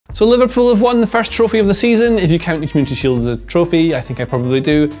So Liverpool have won the first trophy of the season. If you count the Community Shield as a trophy, I think I probably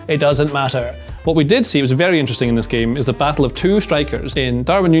do. It doesn't matter. What we did see was very interesting in this game is the battle of two strikers in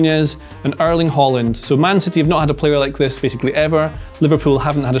Darwin Nunez and Erling Haaland. So Man City have not had a player like this basically ever. Liverpool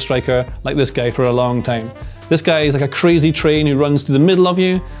haven't had a striker like this guy for a long time. This guy is like a crazy train who runs through the middle of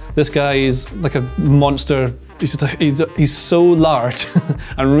you. This guy is like a monster. He's so large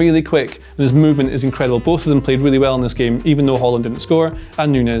and really quick, and his movement is incredible. Both of them played really well in this game, even though Haaland didn't score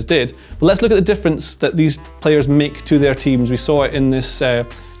and Nunez did. But let's look at the difference that these players make to their teams. We saw it in this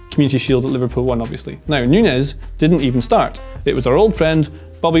Community Shield that Liverpool won, obviously. Now, Nunez didn't even start. It was our old friend,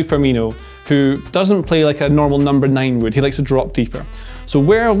 Bobby Firmino, who doesn't play like a normal number 9 would. He likes to drop deeper. So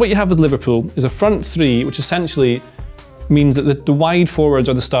what you have with Liverpool is a front three, which essentially means that the wide forwards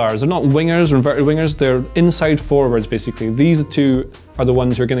are the stars. They're not wingers or inverted wingers, they're inside forwards basically. These two are the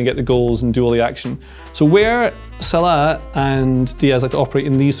ones who are going to get the goals and do all the action. So where Salah and Diaz like to operate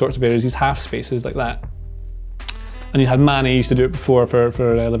in these sorts of areas, these half spaces like that, and you had Mane used to do it before for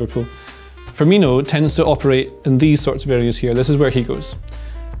Liverpool. Firmino tends to operate in these sorts of areas here. This is where he goes.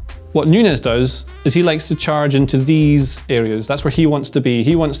 What Nunez does is he likes to charge into these areas. That's where he wants to be.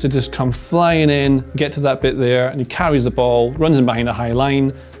 He wants to just come flying in, get to that bit there, and he carries the ball, runs in behind a high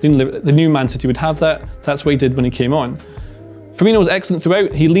line. The new Man City would have that. That's what he did when he came on. Firmino was excellent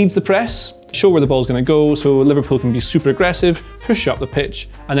throughout. He leads the press, show where the ball's going to go, so Liverpool can be super aggressive, push up the pitch,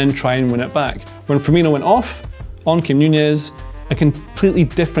 and then try and win it back. When Firmino went off, on came Nunez, a completely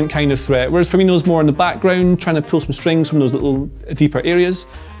different kind of threat. Whereas Firmino's more in the background, trying to pull some strings from those little deeper areas.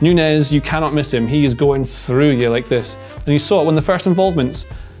 Nunez, you cannot miss him. He is going through you like this. And you saw it when the first involvements.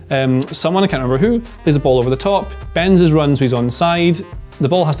 Someone, I can't remember who, plays the ball over the top, bends his run so he's onside. The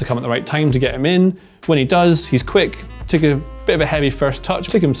ball has to come at the right time to get him in. When he does, he's quick, took a bit of a heavy first touch,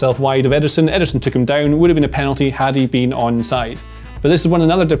 took himself wide of Ederson. Ederson took him down, would have been a penalty had he been onside. But this is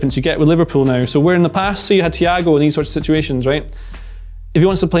another difference you get with Liverpool now. So where in the past, say you had Thiago in these sorts of situations, right? If he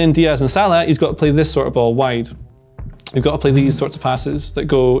wants to play in Diaz and Salah, he's got to play this sort of ball wide. You've got to play these sorts of passes that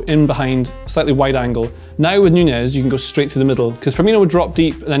go in behind, slightly wide angle. Now with Nunez, you can go straight through the middle, because Firmino would drop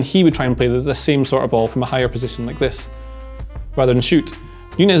deep and then he would try and play the same sort of ball from a higher position like this, rather than shoot.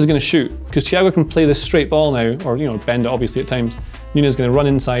 Nunez is going to shoot, because Thiago can play this straight ball now, or bend it obviously at times. Nunez is going to run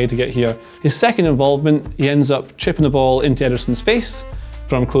inside to get here. His second involvement, he ends up chipping the ball into Ederson's face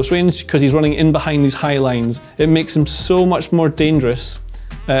from close range, because he's running in behind these high lines. It makes him so much more dangerous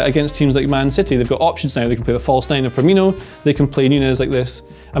against teams like Man City. They've got options now. They can play the false 9 of Firmino, they can play Nunez like this.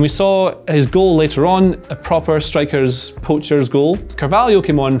 And we saw his goal later on, a proper striker's, poacher's goal. Carvalho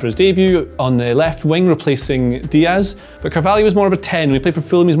came on for his debut on the left wing, replacing Diaz. But Carvalho was more of a 10. When he played for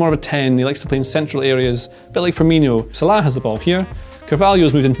Fulham, he's more of a 10. He likes to play in central areas, a bit like Firmino. Salah has the ball here.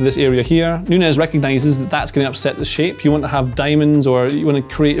 Carvalho's moved into this area here. Nunez recognises that that's going to upset the shape. You want to have diamonds, or you want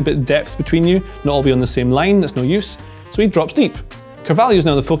to create a bit of depth between you, not all be on the same line, that's no use. So he drops deep. Carvalho is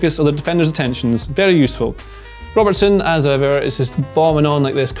now the focus of the defender's attentions, very useful. Robertson, as ever, is just bombing on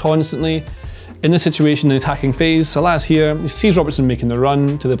like this constantly. In this situation, the attacking phase, Salah's here, he sees Robertson making the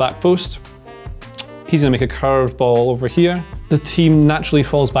run to the back post. He's going to make a curved ball over here. The team naturally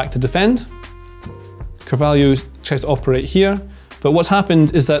falls back to defend. Carvalho tries to operate here, but what's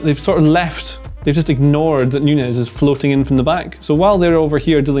happened is that they've sort of they've just ignored that Nunez is floating in from the back. So while they're over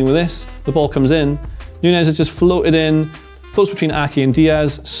here dealing with this, the ball comes in, Nunez has just floated in, floats between Ake and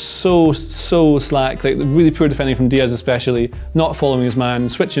Diaz, so slack, like really poor defending from Diaz especially, not following his man,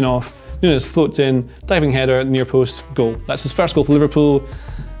 switching off. Nunez floats in, diving header, near post, goal. That's his first goal for Liverpool.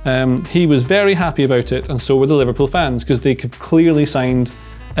 He was very happy about it, and so were the Liverpool fans, because they have clearly signed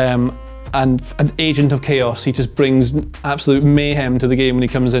an agent of chaos. He just brings absolute mayhem to the game when he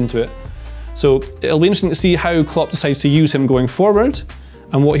comes into it. So it'll be interesting to see how Klopp decides to use him going forward,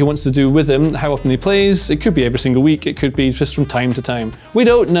 and what he wants to do with him, how often he plays. It could be every single week, it could be just from time to time. We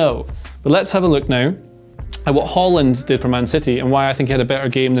don't know. But let's have a look now at what Haaland did for Man City and why I think he had a better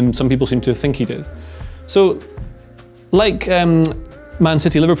game than some people seem to think he did. So, like Man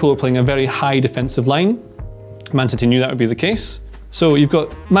City, Liverpool are playing a very high defensive line. Man City knew that would be the case. So you've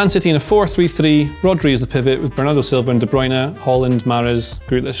got Man City in a 4-3-3, Rodri is the pivot with Bernardo Silva and De Bruyne, Haaland, Mahrez,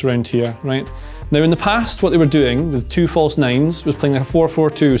 Grealish around here, right? Now in the past, what they were doing with two false nines was playing like a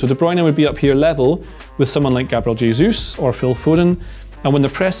 4-4-2, so De Bruyne would be up here level with someone like Gabriel Jesus or Phil Foden, and when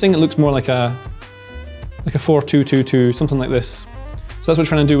they're pressing, it looks more like a 4-2-2-2, something like this. So that's what we're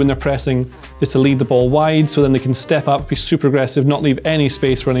trying to do when they're pressing, is to lead the ball wide so then they can step up, be super aggressive, not leave any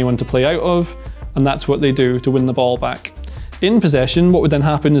space for anyone to play out of, and that's what they do to win the ball back. In possession, what would then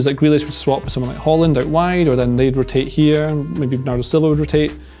happen is that Grealish would swap with someone like Haaland out wide, or then they'd rotate here, maybe Bernardo Silva would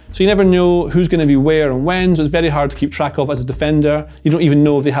rotate. So you never know who's going to be where and when, so it's very hard to keep track of as a defender. You don't even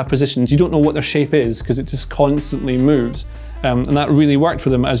know if they have positions. You don't know what their shape is because it just constantly moves. And that really worked for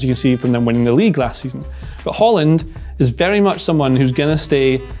them, as you can see from them winning the league last season. But Haaland is very much someone who's going to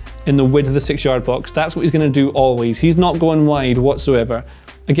stay in the width of the 6-yard box. That's what he's going to do always. He's not going wide whatsoever.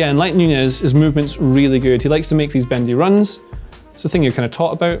 Again, like Nunez, his movement's really good. He likes to make these bendy runs. It's the thing you're kind of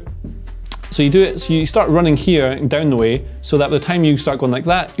taught about. So you do it, so you start running here and down the way, so that by the time you start going like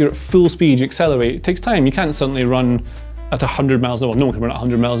that, you're at full speed, you accelerate. It takes time. You can't suddenly run at 100 miles an hour. No one can run at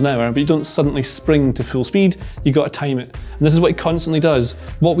 100 miles an hour, but you don't suddenly spring to full speed. You got to time it. And this is what he constantly does.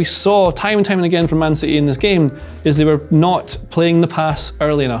 What we saw time and time and again from Man City in this game is they were not playing the pass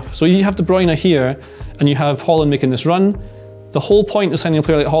early enough. So you have De Bruyne here, and you have Haaland making this run. The whole point of signing a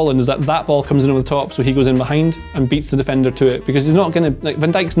player like Haaland is that that ball comes in over the top, so he goes in behind and beats the defender to it, because he's not going to, like,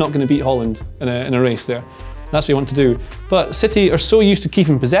 Van Dijk's not going to beat Haaland in a race there. That's what you want to do. But City are so used to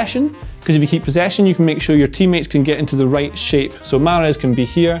keeping possession, because if you keep possession, you can make sure your teammates can get into the right shape. So Mahrez can be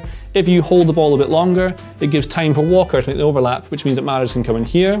here. If you hold the ball a bit longer, it gives time for Walker to make the overlap, which means that Mahrez can come in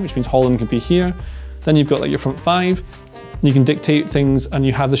here, which means Haaland can be here. Then you've got like your front five. You can dictate things, and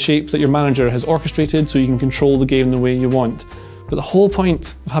you have the shape that your manager has orchestrated, so you can control the game the way you want. But the whole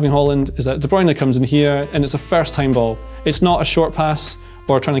point of having Haaland is that De Bruyne comes in here, and it's a first time ball. It's not a short pass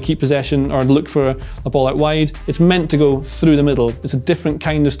or trying to keep possession or look for a ball out wide. It's meant to go through the middle. It's a different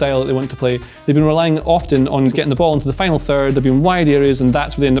kind of style that they want to play. They've been relying often on getting the ball into the final third. They've been wide areas, and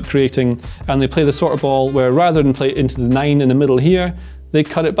that's what they end up creating. And they play the sort of ball where rather than play it into the 9 in the middle here, they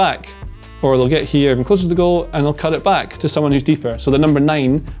cut it back. Or they'll get here and closer to the goal, and they'll cut it back to someone who's deeper. So the number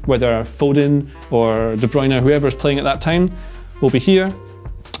 9, whether Foden or De Bruyne, whoever's playing at that time, will be here.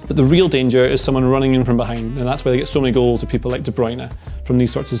 But the real danger is someone running in from behind, and that's why they get so many goals with people like De Bruyne from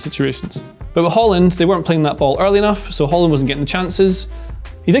these sorts of situations. But with Haaland, they weren't playing that ball early enough, so Haaland wasn't getting the chances.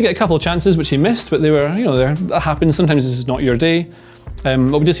 He did get a couple of chances which he missed, but they were, you know, that happens. Sometimes this is not your day.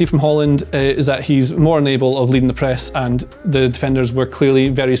 What we did see from Haaland is that he's more unable of leading the press, and the defenders were clearly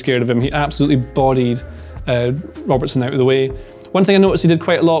very scared of him. He absolutely bodied Robertson out of the way. One thing I noticed he did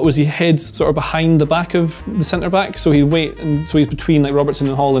quite a lot was he hid sort of behind the back of the centre back, so he'd wait, and so he's between like Robertson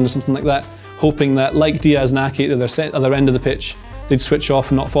and Haaland or something like that, hoping that, like Diaz and Ake at their end of the pitch, they'd switch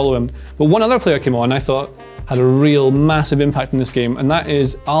off and not follow him. But one other player came on, I thought, had a real massive impact in this game, and that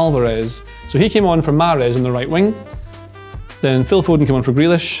is Alvarez. So he came on for Mahrez on the right wing. Then Phil Foden came on for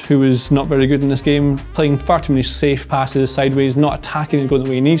Grealish, who was not very good in this game, playing far too many safe passes sideways, not attacking and going the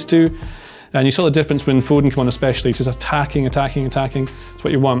way he needs to. And you saw the difference when Foden came on especially, just attacking. It's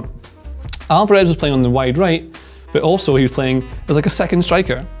what you want. Alvarez was playing on the wide right, but also he was playing as like a second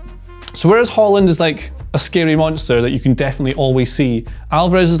striker. So whereas Haaland is like a scary monster that you can definitely always see,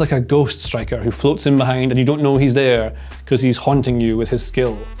 Alvarez is like a ghost striker who floats in behind and you don't know he's there because he's haunting you with his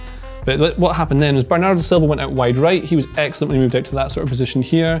skill. But what happened then was Bernardo Silva went out wide right. He was excellently moved out to that sort of position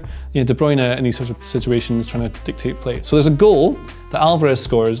here. You know, De Bruyne in these sorts of situations trying to dictate play. So there's a goal that Alvarez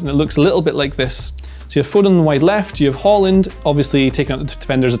scores, and it looks a little bit like this. So you have Foden on the wide left, you have Haaland obviously taking up the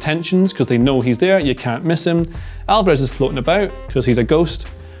defender's attentions because they know he's there, you can't miss him. Alvarez is floating about because he's a ghost.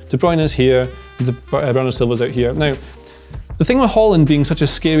 De Bruyne is here, Bernardo Silva's out here. Now, the thing with Haaland being such a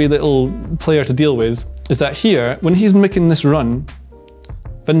scary little player to deal with is that here, when he's making this run,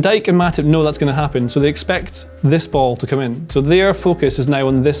 Van Dijk and Matip know that's going to happen, so they expect this ball to come in. So their focus is now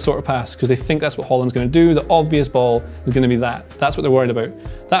on this sort of pass because they think that's what Haaland's going to do. The obvious ball is going to be that. That's what they're worried about.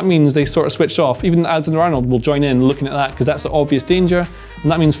 That means they sort of switched off. Even Alexander-Arnold will join in looking at that because that's the obvious danger.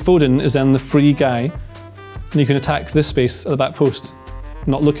 And that means Foden is then the free guy, and you can attack this space at the back post,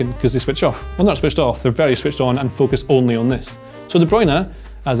 not looking because they switch off. Well, not switched off, they're very switched on and focus only on this. So De Bruyne,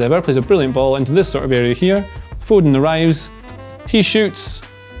 as ever, plays a brilliant ball into this sort of area here. Foden arrives, he shoots.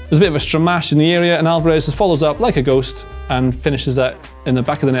 There's a bit of a stramash in the area, and Alvarez just follows up like a ghost and finishes that in the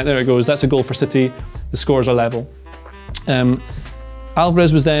back of the net. There it goes. That's a goal for City. The scores are level.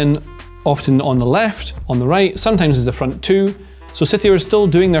 Alvarez was then often on the left, on the right, sometimes as a front two. So City are still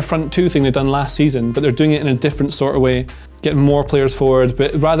doing their front two thing they've done last season, but they're doing it in a different sort of way, getting more players forward.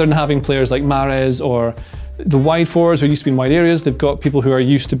 But rather than having players like Mahrez or the wide forwards who used to be in wide areas, they've got people who are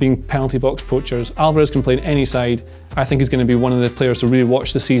used to being penalty box poachers. Alvarez can play in any side. I think he's going to be one of the players to really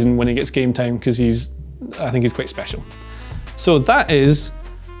watch this season when he gets game time because I think he's quite special. So that is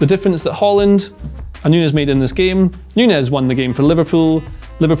the difference that Haaland and Nunez made in this game. Nunez won the game for Liverpool.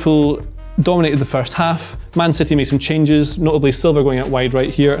 Liverpool dominated the first half. Man City made some changes, notably Silva going out wide right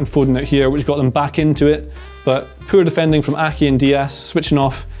here and Foden out here, which got them back into it. But poor defending from Ake and Diaz, switching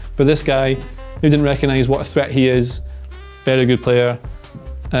off for this guy who didn't recognise what a threat he is. very good player.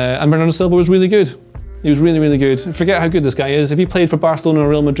 And Bernardo Silva was really good. He was really, really good. Forget how good this guy is. If he played for Barcelona or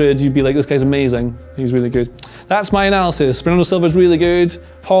Real Madrid, you'd be like, this guy's amazing. He's really good. That's my analysis. Bernardo Silva's really good.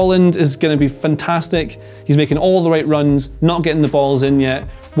 Haaland is going to be fantastic. He's making all the right runs, not getting the balls in yet.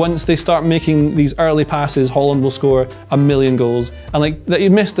 Once they start making these early passes, Haaland will score 1,000,000 goals. And like that, he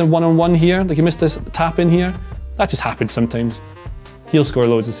missed a one-on-one here, like he missed this tap in here. That just happens sometimes. He'll score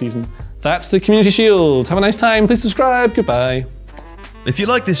loads this season. That's the Community Shield. Have a nice time. Please subscribe. Goodbye. If you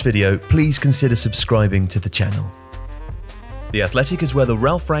like this video, please consider subscribing to the channel. The Athletic is where the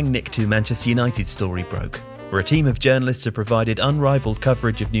Ralph Rangnick to Manchester United story broke, where a team of journalists have provided unrivaled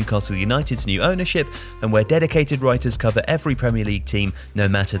coverage of Newcastle United's new ownership, and where dedicated writers cover every Premier League team no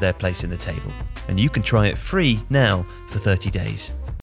matter their place in the table. And you can try it free now for 30 days.